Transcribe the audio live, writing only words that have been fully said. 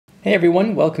Hey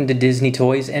everyone, welcome to Disney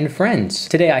Toys and Friends.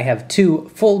 Today I have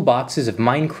two full boxes of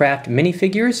Minecraft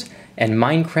minifigures and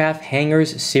Minecraft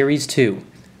Hangers Series 2.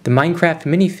 The Minecraft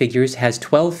minifigures has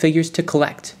 12 figures to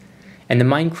collect, and the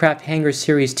Minecraft Hangers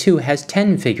Series 2 has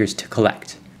 10 figures to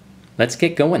collect. Let's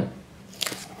get going.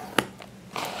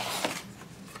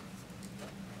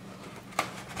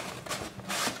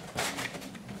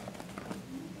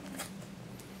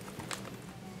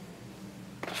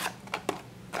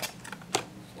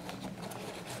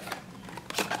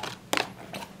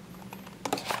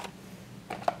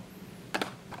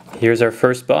 Here's our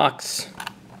first box.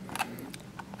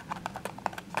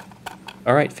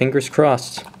 Alright, fingers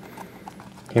crossed.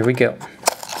 Here we go.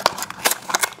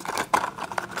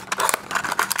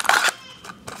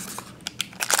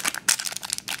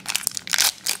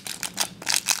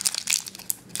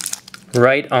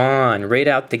 Right on. Right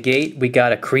out the gate, we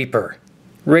got a creeper.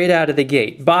 Right out of the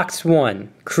gate. Box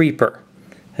 1, creeper.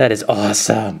 That is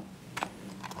awesome.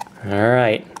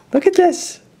 Alright, look at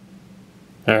this.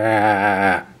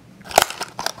 Ah.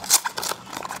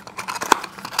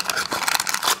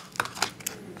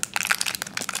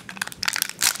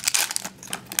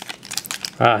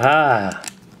 Aha!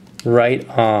 Right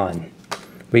on.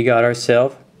 We got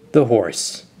ourselves the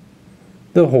horse.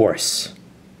 The horse.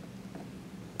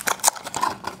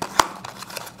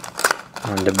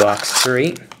 On to box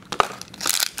 3.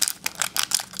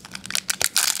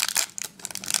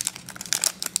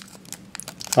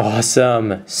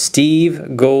 Awesome.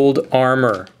 Steve Gold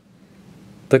Armor.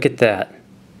 Look at that.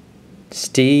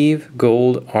 Steve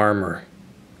Gold Armor.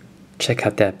 Check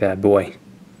out that bad boy.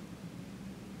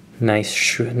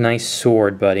 Nice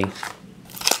sword, buddy.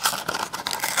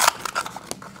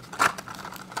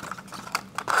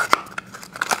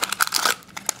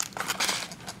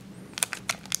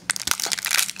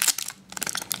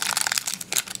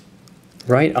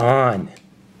 Right on.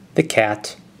 The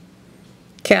cat.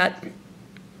 Cat.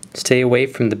 Stay away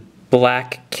from the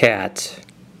black cat.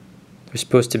 They're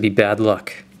supposed to be bad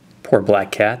luck. Poor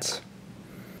black cats.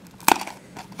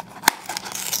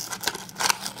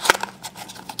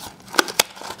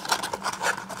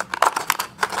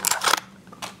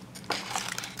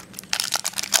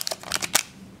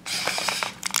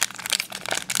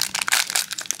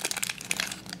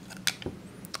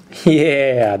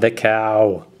 Yeah, the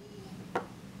cow.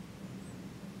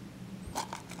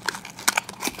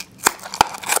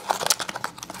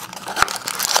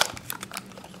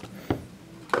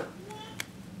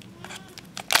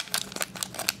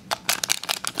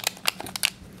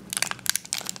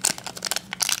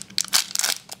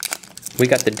 We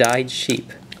got the dyed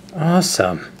sheep.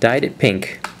 Awesome. Dyed it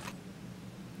pink.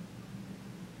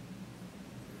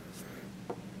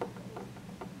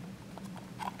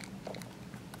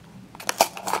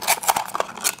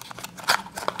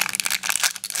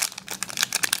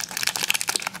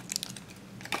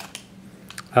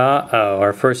 Uh-oh,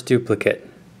 our first duplicate.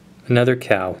 Another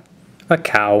cow. A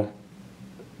cow.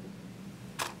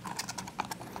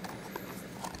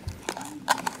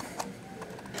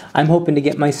 I'm hoping to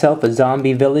get myself a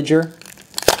zombie villager.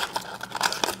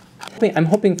 I'm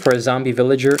hoping for a zombie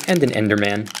villager and an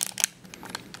Enderman.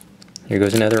 Here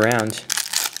goes another round.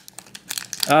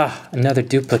 Ah, another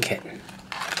duplicate.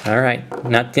 Alright,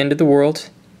 not the end of the world.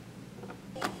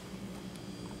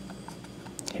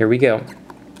 Here we go.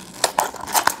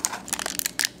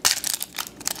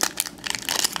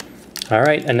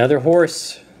 Alright, another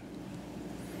horse.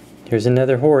 Here's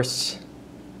another horse.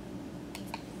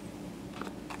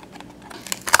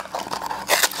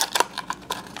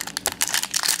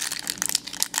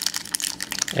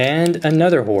 And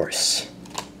another horse.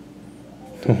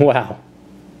 Wow.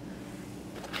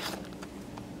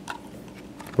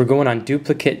 We're going on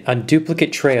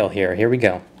duplicate trail here. Here we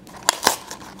go.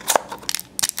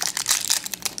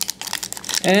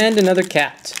 And another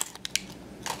cat.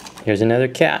 Here's another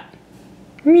cat.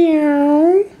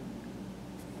 Meow.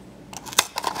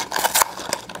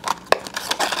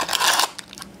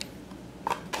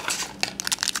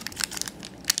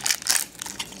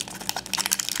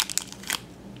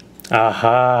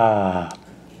 Aha!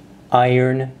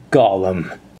 Iron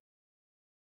Golem.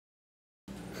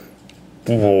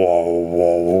 Whoa,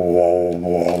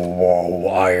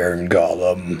 Iron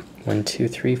Golem. 1, 2,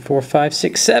 3, 4, 5,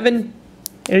 6, 7,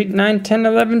 8, 9, 10,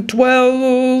 11,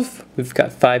 12. We've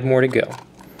got 5 more to go.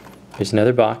 Here's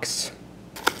another box.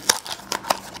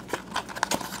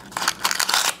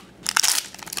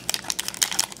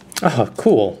 Oh,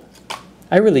 cool.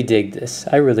 I really dig this.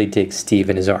 I really dig Steve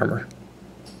and his armor.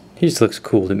 He just looks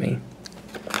cool to me.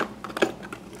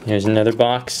 Here's another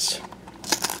box.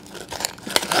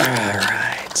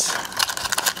 Alright.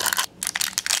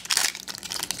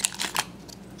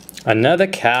 Another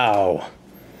cow.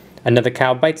 Another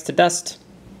cow bites the dust.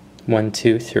 1,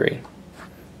 2, 3.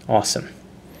 Awesome.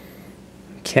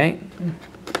 Okay.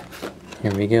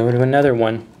 Here we go to another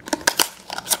one.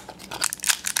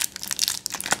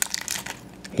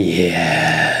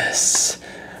 Yes.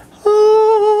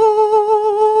 Oh.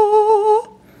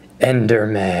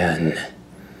 Enderman.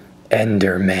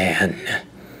 Enderman.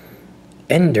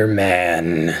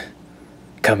 Enderman.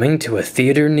 Coming to a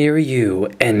theater near you,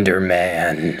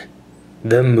 Enderman.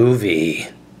 The movie.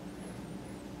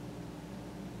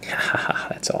 Haha,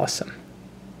 that's awesome.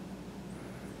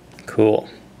 Cool.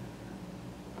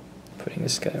 Putting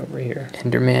this guy over here.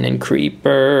 Enderman and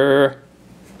Creeper.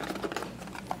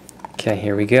 Okay,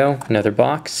 here we go. Another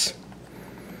box.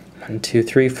 1, 2,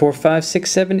 3, 4, 5,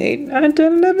 6, 7, 8, 9,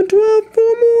 10, 11, 12.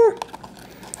 4 more.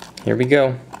 Here we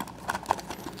go.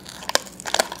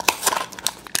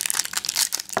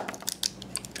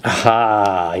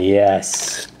 Aha,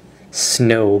 yes.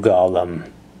 Snow Golem.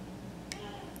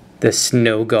 The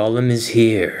Snow Golem is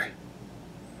here.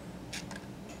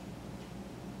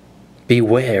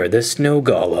 Beware the Snow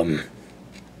Golem.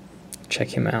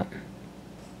 Check him out.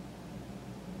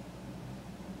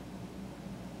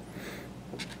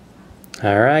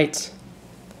 Alright.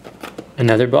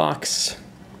 Another box.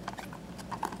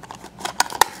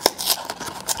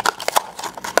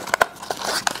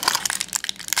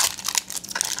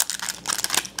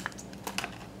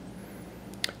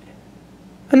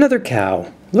 Another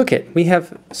cow. Look it, we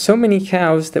have so many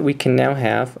cows that we can now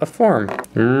have a farm.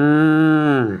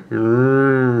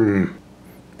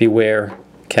 Beware,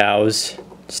 cows.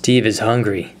 Steve is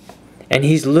hungry, and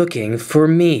he's looking for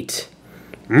meat.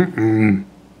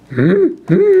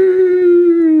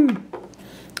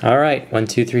 Alright, 1,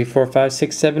 2, 3, 4, 5,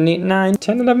 6, 7, 8, 9,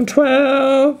 10, 11,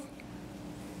 12.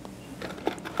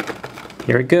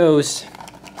 Here it goes.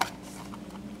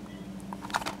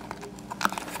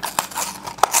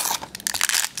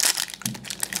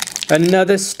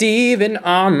 Another Steve in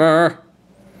armor.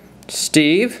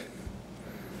 Steve?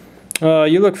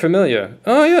 You look familiar.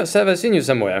 Oh yes, have I seen you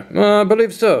somewhere? I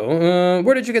believe so.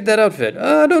 Where did you get that outfit?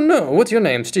 I don't know. What's your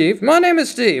name, Steve? My name is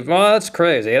Steve. Oh, that's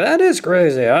crazy. That is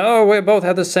crazy. Oh, we both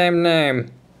have the same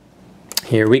name.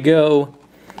 Here we go.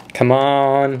 Come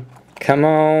on. Come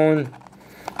on.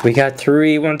 We got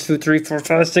 3. 1, 2, 3, 4,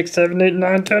 5, 6, 7, 8,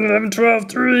 9, 10, 11, 12.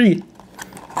 3.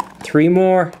 3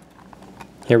 more.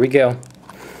 Here we go.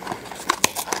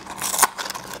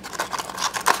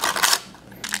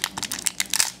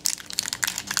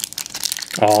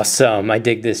 Awesome, I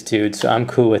dig this dude, so I'm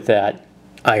cool with that.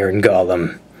 Iron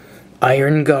Golem.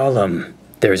 Iron Golem.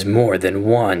 There's more than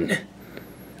one.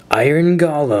 Iron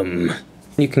Golem.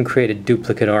 You can create a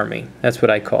duplicate army. That's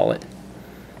what I call it.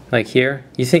 Like here,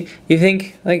 you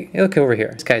think, like, look over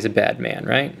here. This guy's a bad man,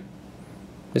 right?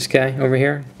 This guy over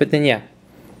here. But then, yeah,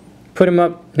 put him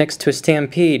up next to a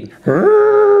stampede.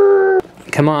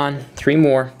 Come on, 3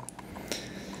 more.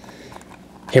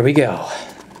 Here we go.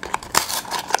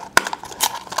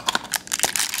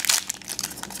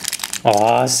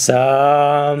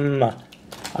 Awesome!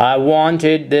 I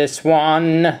wanted this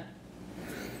one.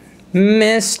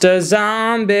 Mr.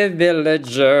 Zombie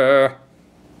Villager.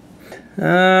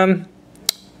 I'm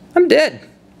dead.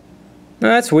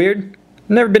 That's weird.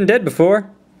 Never been dead before.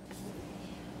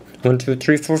 1, 2,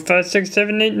 3, 4, 5, 6,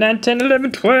 7, 8, 9, 10,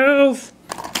 11, 12.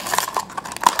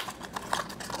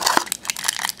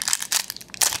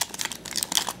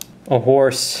 A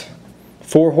horse.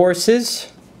 4 horses.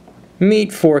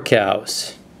 Meet 4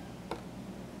 cows.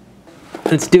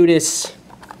 Let's do this.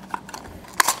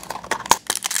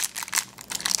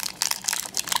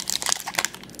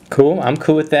 Cool, I'm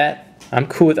cool with that. I'm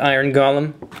cool with Iron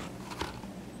Golem.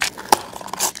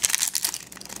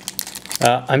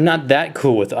 I'm not that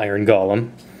cool with Iron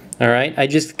Golem. Alright, I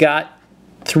just got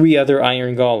 3 other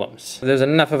Iron Golems. There's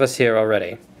enough of us here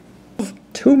already.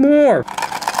 2 more!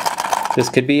 This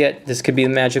could be it. This could be the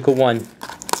magical one.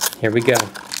 Here we go.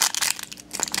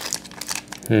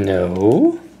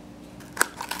 No.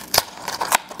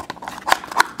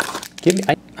 Give me.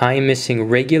 I'm missing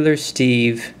regular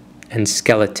Steve and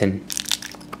skeleton.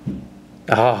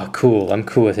 Ah, cool. I'm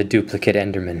cool with a duplicate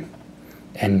Enderman.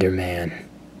 Enderman.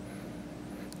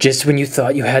 Just when you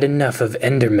thought you had enough of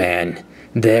Enderman,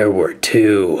 there were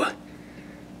 2.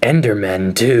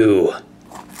 Endermen 2.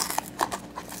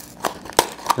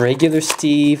 Regular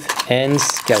Steve and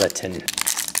skeleton.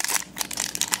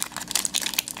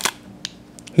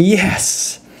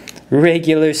 Yes!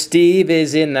 Regular Steve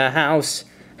is in the house.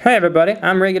 Hey everybody,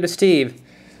 I'm Regular Steve.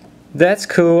 That's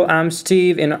cool, I'm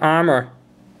Steve in armor.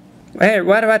 Hey,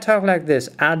 why do I talk like this?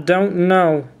 I don't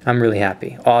know. I'm really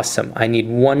happy. Awesome. I need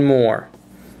 1 more.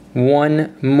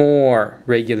 One more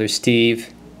regular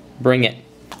Steve. Bring it.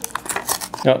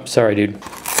 Oh, sorry, dude.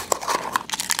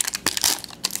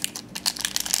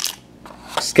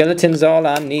 Skeleton's all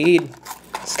I need.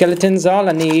 Skeleton's all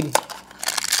I need.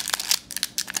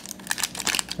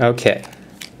 Okay.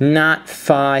 Not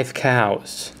 5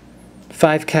 cows.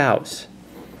 5 cows.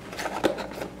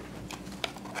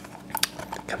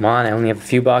 Come on, I only have a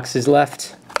few boxes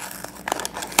left.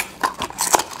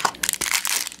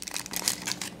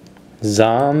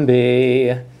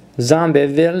 Zombie. Zombie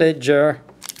villager.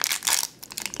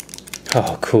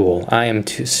 Oh, cool. I am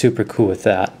super cool with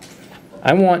that.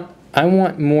 I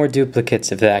want more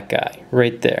duplicates of that guy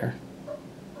right there.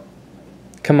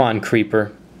 Come on,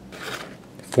 creeper.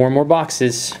 4 more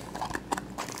boxes.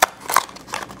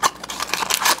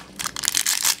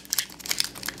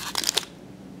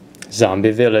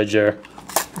 Zombie villager.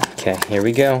 Okay, here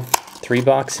we go. 3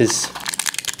 boxes.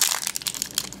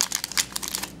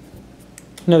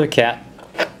 Another cat.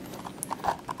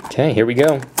 Okay, here we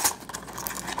go.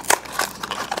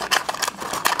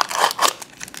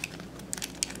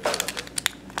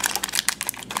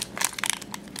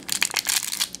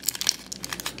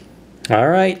 All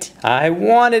right, I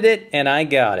wanted it and I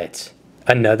got it.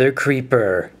 Another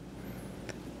creeper.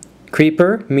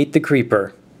 Creeper, meet the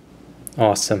creeper.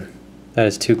 Awesome. That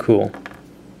is too cool.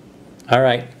 All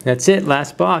right, that's it,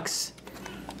 last box.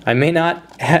 I may not,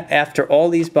 after all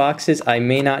these boxes, I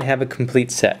may not have a complete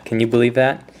set. Can you believe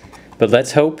that? But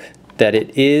let's hope that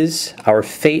it is. Our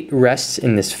fate rests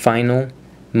in this final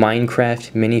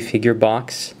Minecraft minifigure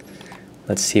box.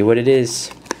 Let's see what it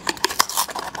is.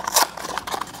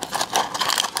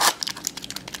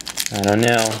 I don't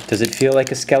know. Does it feel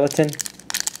like a skeleton?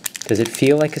 Does it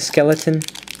feel like a skeleton?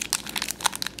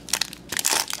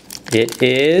 It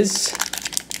is.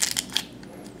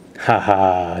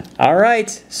 Haha.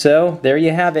 Alright, so there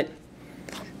you have it.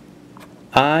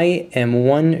 I am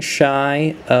 1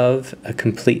 shy of a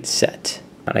complete set.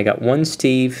 And I got 1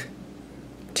 Steve,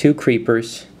 2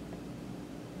 creepers,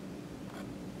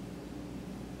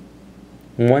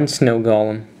 1 snow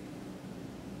golem,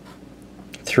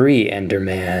 3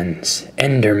 Endermans.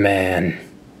 Enderman.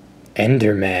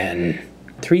 Enderman.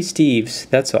 3 Steves.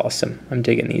 That's awesome. I'm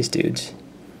digging these dudes.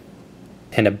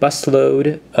 And a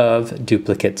busload of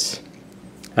duplicates.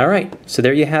 Alright, so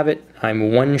there you have it.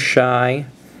 I'm 1 shy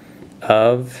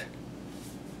of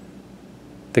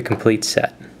the complete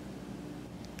set.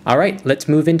 Alright, let's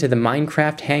move into the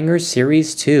Minecraft Hangers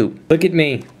Series 2. Look at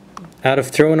me. Out of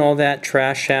throwing all that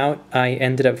trash out, I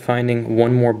ended up finding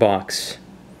 1 more box.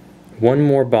 1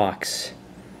 more box.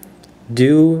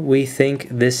 Do we think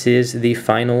this is the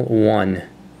final one?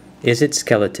 Is it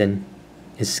skeleton?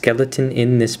 Is skeleton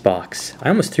in this box? I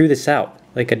almost threw this out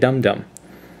like a dum-dum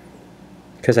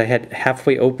because I had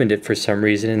halfway opened it for some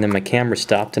reason and then my camera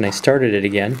stopped and I started it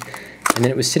again and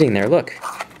then it was sitting there. Look,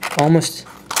 almost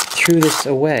threw this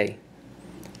away.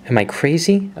 Am I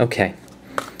crazy? Okay,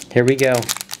 here we go.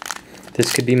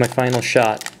 This could be my final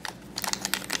shot.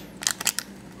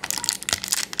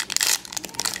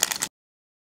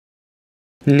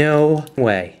 No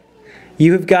way.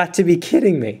 You have got to be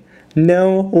kidding me.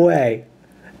 No way.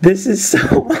 This is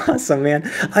so awesome,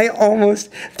 man. I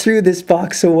almost threw this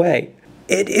box away.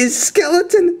 It is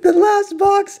skeleton, the last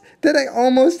box that I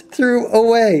almost threw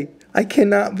away. I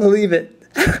cannot believe it.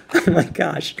 Oh my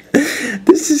gosh.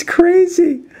 This is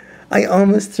crazy. I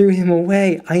almost threw him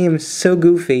away. I am so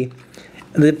goofy.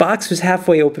 The box was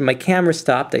halfway open. My camera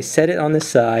stopped. I set it on the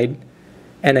side.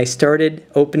 And I started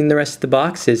opening the rest of the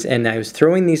boxes, and I was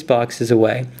throwing these boxes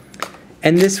away.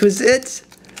 And this was it.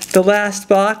 The last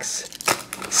box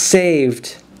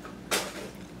saved.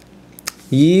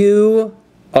 You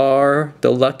are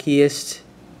the luckiest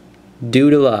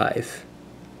dude alive.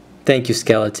 Thank you,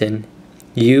 skeleton.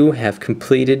 You have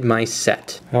completed my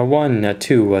set. 1,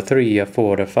 2, 3,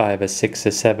 4, 5, 6,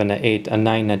 7, 8,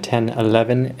 9, 10,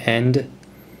 11, and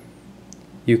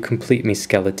you complete me,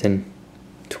 skeleton.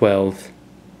 12.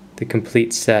 The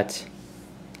complete set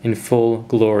in full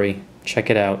glory.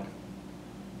 Check it out.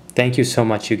 Thank you so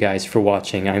much, you guys, for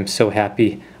watching. I'm so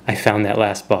happy I found that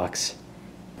last box.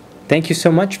 Thank you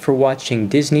so much for watching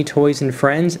Disney Toys and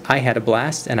Friends. I had a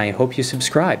blast, and I hope you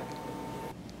subscribe.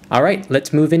 Alright,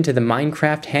 let's move into the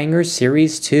Minecraft Hangers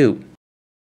Series 2.